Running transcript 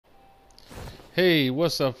Hey,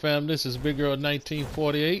 what's up, fam? This is Big Girl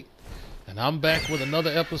 1948, and I'm back with another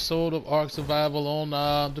episode of Ark Survival on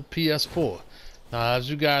the PS4. Now, as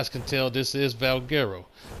you guys can tell, this is Valguero.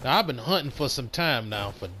 Now, I've been hunting for some time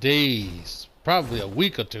now, for days, probably a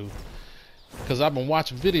week or two, because I've been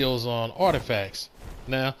watching videos on artifacts.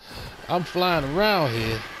 Now, I'm flying around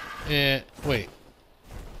here, and wait.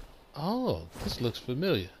 Oh, this looks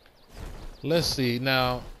familiar. Let's see.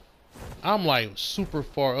 Now, I'm like super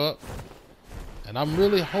far up. And I'm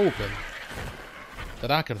really hoping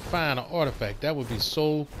that I can find an artifact. That would be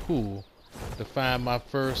so cool to find my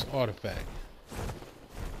first artifact.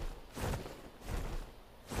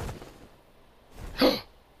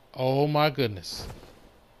 Oh my goodness.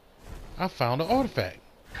 I found an artifact.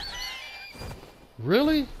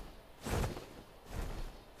 Really?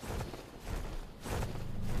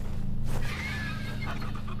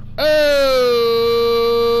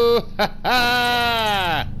 Oh! Ha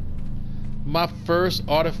ha! My first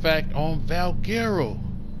artifact on Valguero.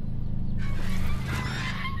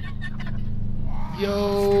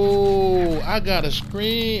 Yo, I got a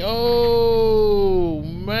screen. Oh,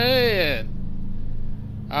 man.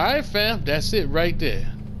 Alright, fam. That's it right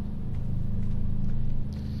there.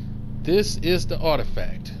 This is the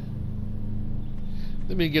artifact.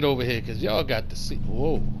 Let me get over here because y'all got to see.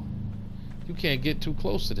 Whoa. You can't get too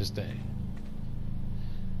close to this thing.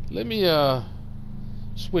 Let me,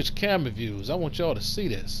 switch camera views. I want y'all to see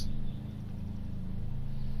this.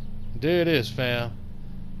 There it is, fam.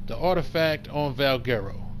 The artifact on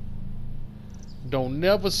Valguero. Don't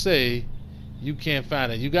never say you can't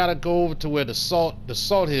find it. You gotta go over to where the salt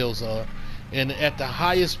hills are, and at the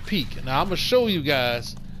highest peak. Now I'm gonna show you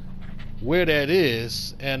guys where that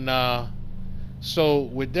is. And so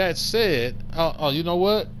with that said, you know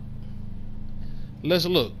what? Let's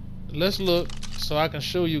look so I can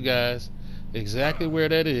show you guys exactly where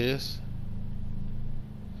that is.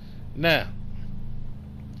 Now,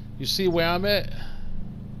 you see where I'm at?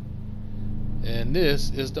 And this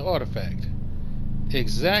is the artifact.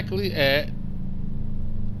 Exactly at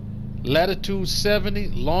latitude 70,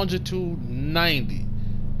 longitude 90.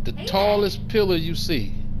 The tallest pillar you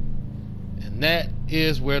see. And that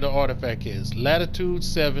is where the artifact is. Latitude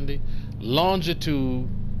 70, longitude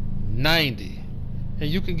 90. And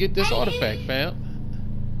you can get this artifact, fam.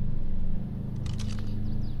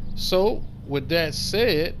 So, with that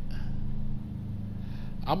said,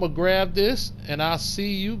 I'm going to grab this, and I'll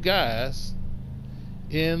see you guys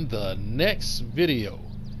in the next video.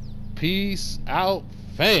 Peace out,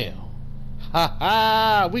 fam. Ha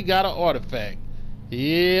ha, we got an artifact.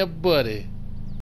 Yeah, buddy.